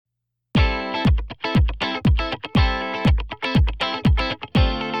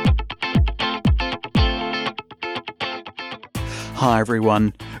Hi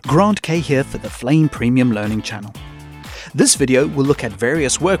everyone, Grant K here for the Flame Premium Learning channel. This video will look at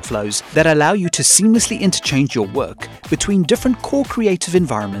various workflows that allow you to seamlessly interchange your work between different core creative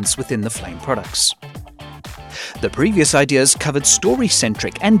environments within the Flame products. The previous ideas covered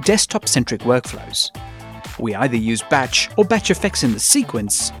story-centric and desktop-centric workflows. We either use Batch or BatchFX in the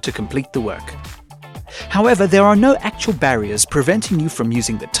sequence to complete the work. However, there are no actual barriers preventing you from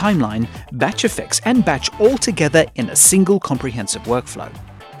using the timeline, BatchFX and Batch all together in a single comprehensive workflow.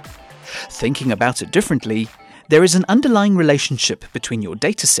 Thinking about it differently, there is an underlying relationship between your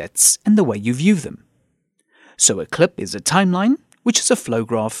datasets and the way you view them. So a clip is a timeline, which is a flow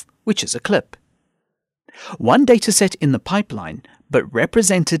graph, which is a clip. One dataset in the pipeline, but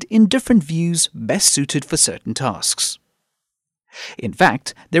represented in different views best suited for certain tasks. In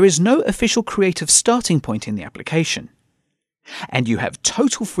fact, there is no official creative starting point in the application, and you have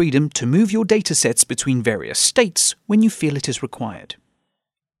total freedom to move your datasets between various states when you feel it is required.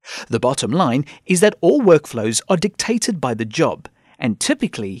 The bottom line is that all workflows are dictated by the job, and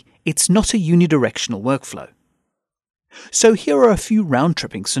typically, it's not a unidirectional workflow. So here are a few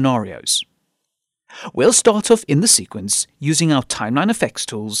round-tripping scenarios. We'll start off in the sequence using our timeline effects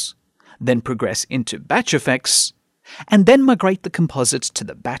tools, then progress into BatchFX, and then migrate the composites to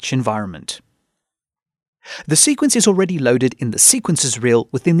the batch environment. The sequence is already loaded in the Sequences reel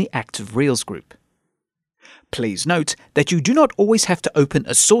within the Active Reels group. Please note that you do not always have to open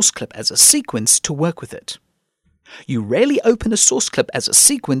a source clip as a sequence to work with it. You rarely open a source clip as a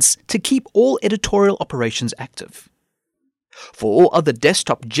sequence to keep all editorial operations active. For all other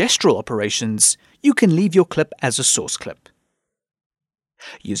desktop gestural operations, you can leave your clip as a source clip.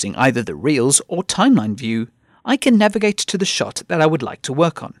 Using either the Reels or Timeline view, I can navigate to the shot that I would like to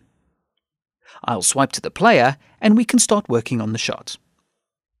work on. I'll swipe to the player and we can start working on the shot.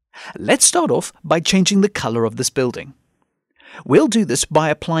 Let's start off by changing the color of this building. We'll do this by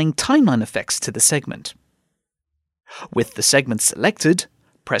applying timeline effects to the segment. With the segment selected,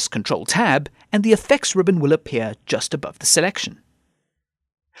 press Ctrl-Tab and the effects ribbon will appear just above the selection.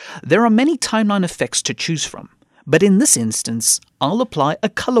 There are many timeline effects to choose from, but in this instance, I'll apply a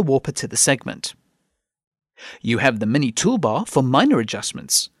color warper to the segment. You have the mini toolbar for minor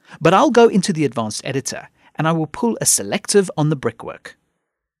adjustments, but I'll go into the advanced editor and I will pull a selective on the brickwork.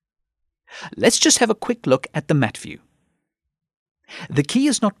 Let's just have a quick look at the matte view. The key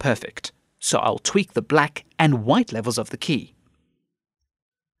is not perfect, so I'll tweak the black and white levels of the key.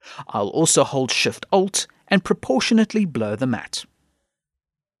 I'll also hold Shift-Alt and proportionately blur the matte.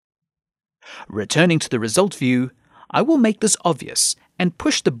 Returning to the result view, I will make this obvious and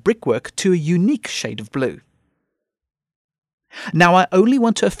push the brickwork to a unique shade of blue. Now I only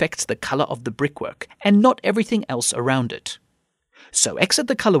want to affect the color of the brickwork and not everything else around it. So exit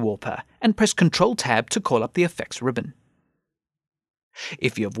the color warper and press Ctrl-Tab to call up the effects ribbon.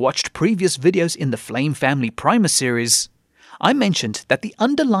 If you have watched previous videos in the Flame Family Primer series, I mentioned that the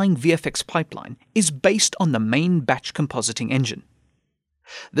underlying VFX pipeline is based on the main batch compositing engine.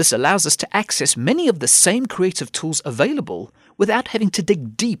 This allows us to access many of the same creative tools available without having to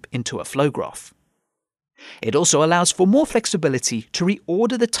dig deep into a flow graph. It also allows for more flexibility to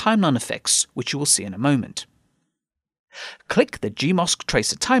reorder the timeline effects, which you will see in a moment. Click the Gmask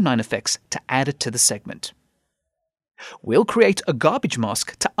Tracer timeline effects to add it to the segment. We'll create a garbage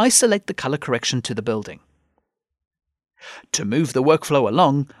mask to isolate the color correction to the building. To move the workflow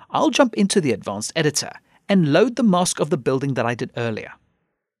along, I'll jump into the advanced editor and load the mask of the building that I did earlier.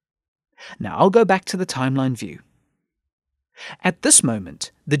 Now I'll go back to the timeline view. At this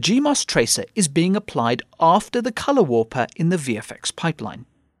moment, the Gmask tracer is being applied after the color warper in the VFX pipeline.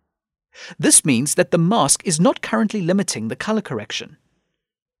 This means that the mask is not currently limiting the color correction.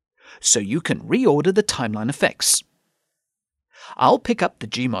 So you can reorder the timeline effects. I'll pick up the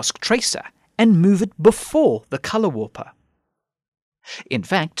Gmask tracer and move it before the color warper. In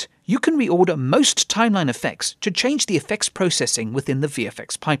fact, you can reorder most timeline effects to change the effects processing within the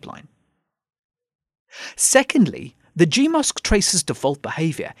VFX pipeline. Secondly, the Gmask tracer's default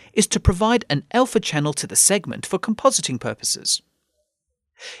behavior is to provide an alpha channel to the segment for compositing purposes.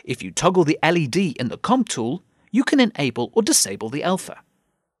 If you toggle the LED in the Comp tool, you can enable or disable the alpha.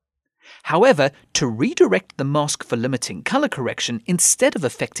 However, to redirect the mask for limiting color correction instead of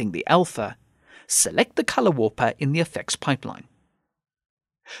affecting the alpha, select the color warper in the effects pipeline.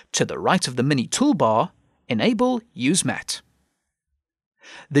 To the right of the mini toolbar, enable Use Matte.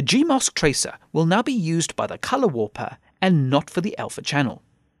 The Gmask tracer will now be used by the color warper and not for the alpha channel.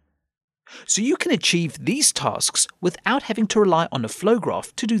 So you can achieve these tasks without having to rely on a flow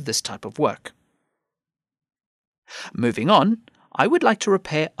graph to do this type of work. Moving on, I would like to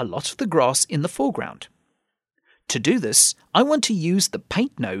repair a lot of the grass in the foreground. To do this, I want to use the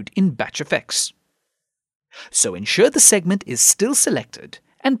Paint node in BatchFX. So ensure the segment is still selected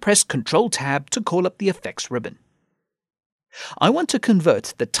and press Ctrl-Tab to call up the Effects ribbon. I want to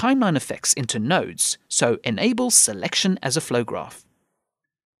convert the timeline effects into nodes, so enable selection as a flow graph.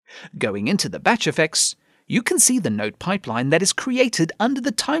 Going into the BatchFX, you can see the node pipeline that is created under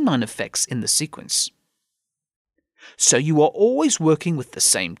the timeline effects in the sequence. So you are always working with the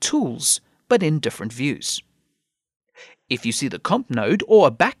same tools, but in different views. If you see the comp node or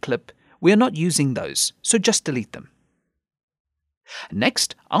a backclip, we are not using those, so just delete them.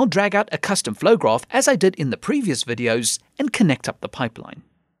 Next, I'll drag out a custom flow graph as I did in the previous videos and connect up the pipeline.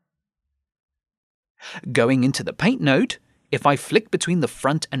 Going into the Paint node, if I flick between the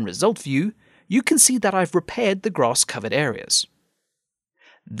front and result view, you can see that I've repaired the grass-covered areas.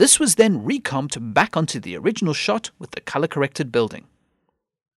 This was then recomped back onto the original shot with the color-corrected building.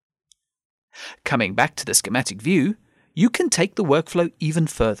 Coming back to the schematic view, you can take the workflow even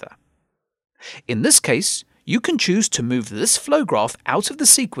further. In this case, you can choose to move this flow graph out of the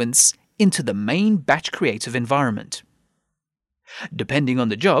sequence into the main batch creative environment. Depending on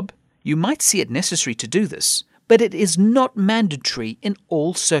the job, you might see it necessary to do this, but it is not mandatory in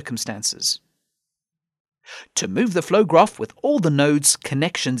all circumstances. To move the flow graph with all the nodes,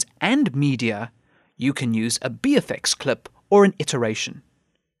 connections, and media, you can use a BFX clip or an iteration.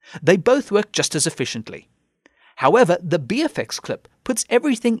 They both work just as efficiently. However, the BFX clip puts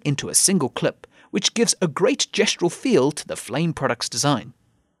everything into a single clip, which gives a great gestural feel to the Flame product's design.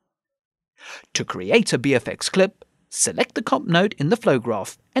 To create a BFX clip, select the comp node in the flow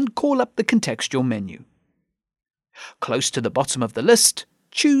graph and call up the contextual menu. Close to the bottom of the list,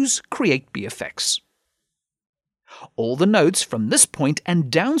 choose Create BFX. All the nodes from this point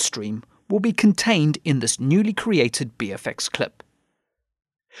and downstream will be contained in this newly created BFX clip.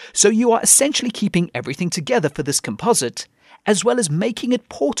 So you are essentially keeping everything together for this composite, as well as making it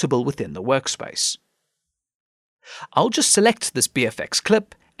portable within the workspace. I'll just select this BFX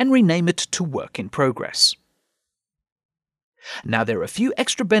clip and rename it to Work in Progress. Now there are a few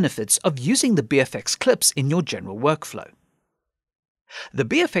extra benefits of using the BFX clips in your general workflow. The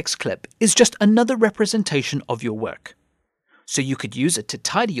BFX clip is just another representation of your work, so you could use it to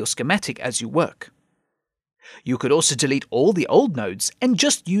tidy your schematic as you work. You could also delete all the old nodes and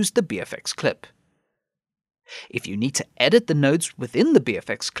just use the BFX clip. If you need to edit the nodes within the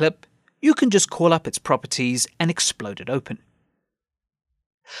BFX clip, you can just call up its properties and explode it open.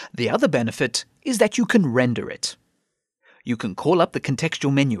 The other benefit is that you can render it. You can call up the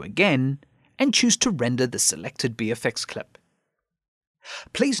contextual menu again and choose to render the selected BFX clip.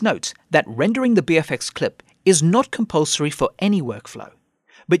 Please note that rendering the BFX clip is not compulsory for any workflow,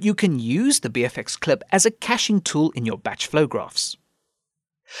 but you can use the BFX clip as a caching tool in your batch flow graphs.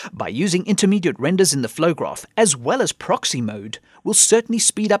 By using intermediate renders in the flow graph as well as proxy mode will certainly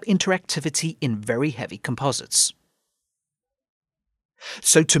speed up interactivity in very heavy composites.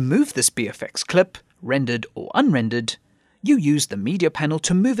 So to move this BFX clip, rendered or unrendered, you use the media panel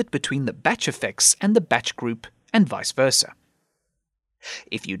to move it between the batch effects and the batch group and vice versa.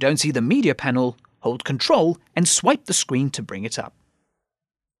 If you don't see the media panel, hold Ctrl and swipe the screen to bring it up.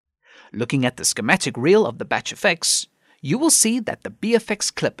 Looking at the schematic reel of the batch effects, you will see that the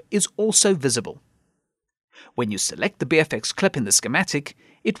BFX clip is also visible. When you select the BFX clip in the schematic,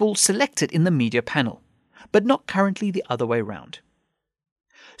 it will select it in the media panel, but not currently the other way around.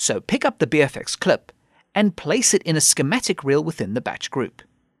 So pick up the BFX clip and place it in a schematic reel within the batch group.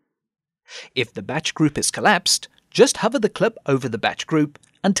 If the batch group is collapsed, just hover the clip over the batch group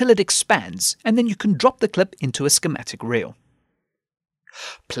until it expands, and then you can drop the clip into a schematic reel.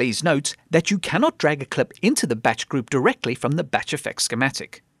 Please note that you cannot drag a clip into the batch group directly from the BatchFX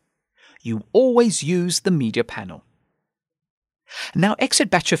schematic. You always use the media panel. Now exit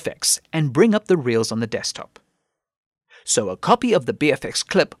BatchFX and bring up the reels on the desktop. So a copy of the BFX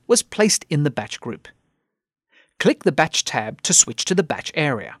clip was placed in the batch group. Click the Batch tab to switch to the batch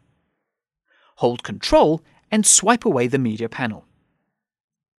area. Hold Ctrl and swipe away the media panel.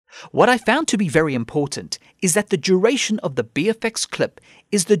 What I found to be very important is that the duration of the BFX clip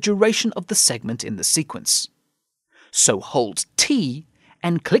is the duration of the segment in the sequence. So hold T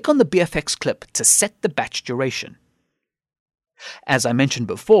and click on the BFX clip to set the batch duration. As I mentioned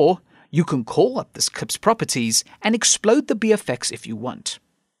before, you can call up this clip's properties and explode the BFX if you want.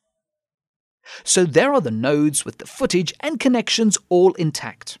 So there are the nodes with the footage and connections all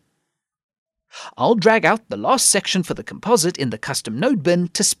intact. I'll drag out the last section for the composite in the custom node bin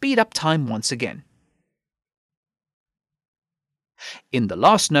to speed up time once again. In the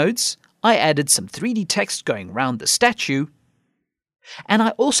last nodes, I added some 3D text going round the statue, And I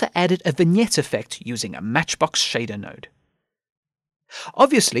also added a vignette effect using a Matchbox shader node.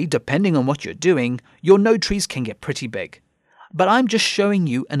 Obviously, depending on what you're doing, your node trees can get pretty big, but I'm just showing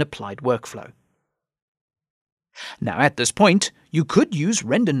you an applied workflow. Now at this point, you could use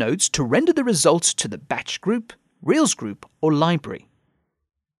render nodes to render the results to the batch group, Reels group, or library.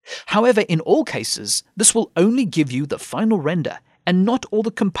 However, in all cases, this will only give you the final render and not all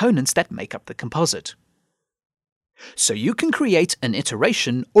the components that make up the composite. So you can create an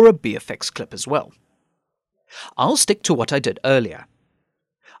iteration or a BFX clip as well. I'll stick to what I did earlier.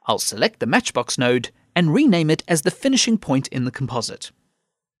 I'll select the Matchbox node and rename it as the finishing point in the composite.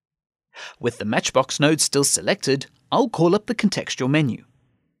 With the Matchbox node still selected, I'll call up the contextual menu.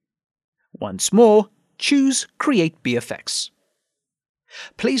 Once more, choose Create BFX.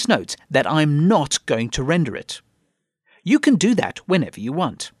 Please note that I'm not going to render it. You can do that whenever you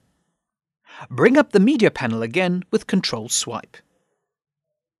want. Bring up the media panel again with Control Swipe.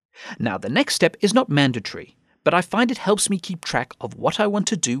 Now the next step is not mandatory, but I find it helps me keep track of what I want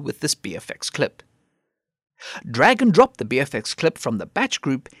to do with this BFX clip. Drag and drop the BFX clip from the batch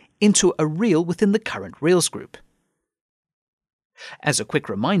group into a reel within the current Reels group. As a quick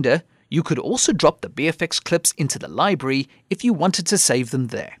reminder, you could also drop the BFX clips into the library if you wanted to save them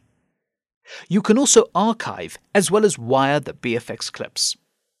there. You can also archive as well as wire the BFX clips.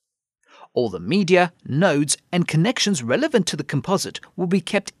 All the media, nodes, and connections relevant to the composite will be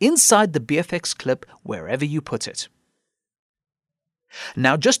kept inside the BFX clip wherever you put it.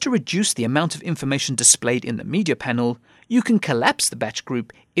 Now, just to reduce the amount of information displayed in the media panel, you can collapse the batch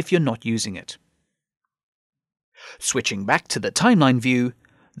group if you're not using it. Switching back to the timeline view,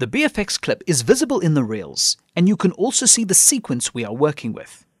 the BFX clip is visible in the reels, and you can also see the sequence we are working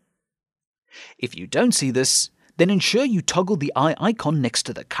with. If you don't see this, then ensure you toggle the eye icon next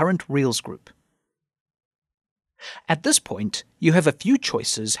to the current Reels group. At this point, you have a few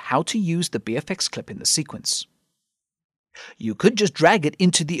choices how to use the BFX clip in the sequence. You could just drag it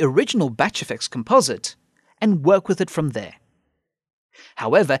into the original BatchFX composite and work with it from there.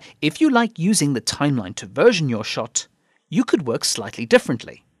 However, if you like using the timeline to version your shot, you could work slightly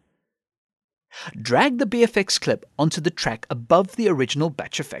differently. Drag the BFX clip onto the track above the original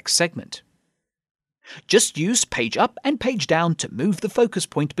BatchFX segment. Just use page up and page down to move the focus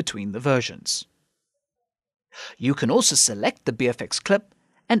point between the versions. You can also select the BFX clip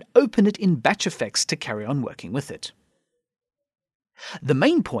and open it in BatchFX to carry on working with it. The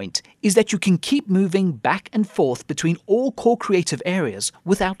main point is that you can keep moving back and forth between all core creative areas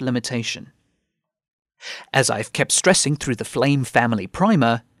without limitation. As I've kept stressing through the Flame family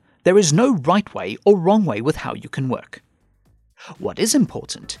primer, there is no right way or wrong way with how you can work. What is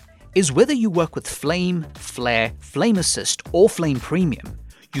important is whether you work with Flame, Flare, Flame Assist, or Flame Premium,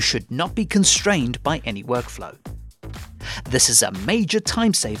 you should not be constrained by any workflow. This is a major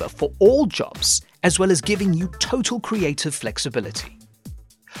time saver for all jobs, as well as giving you total creative flexibility.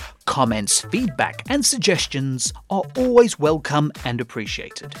 Comments, feedback, and suggestions are always welcome and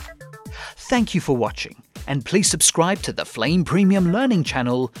appreciated. Thank you for watching, and please subscribe to the Flame Premium Learning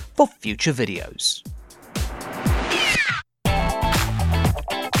channel for future videos.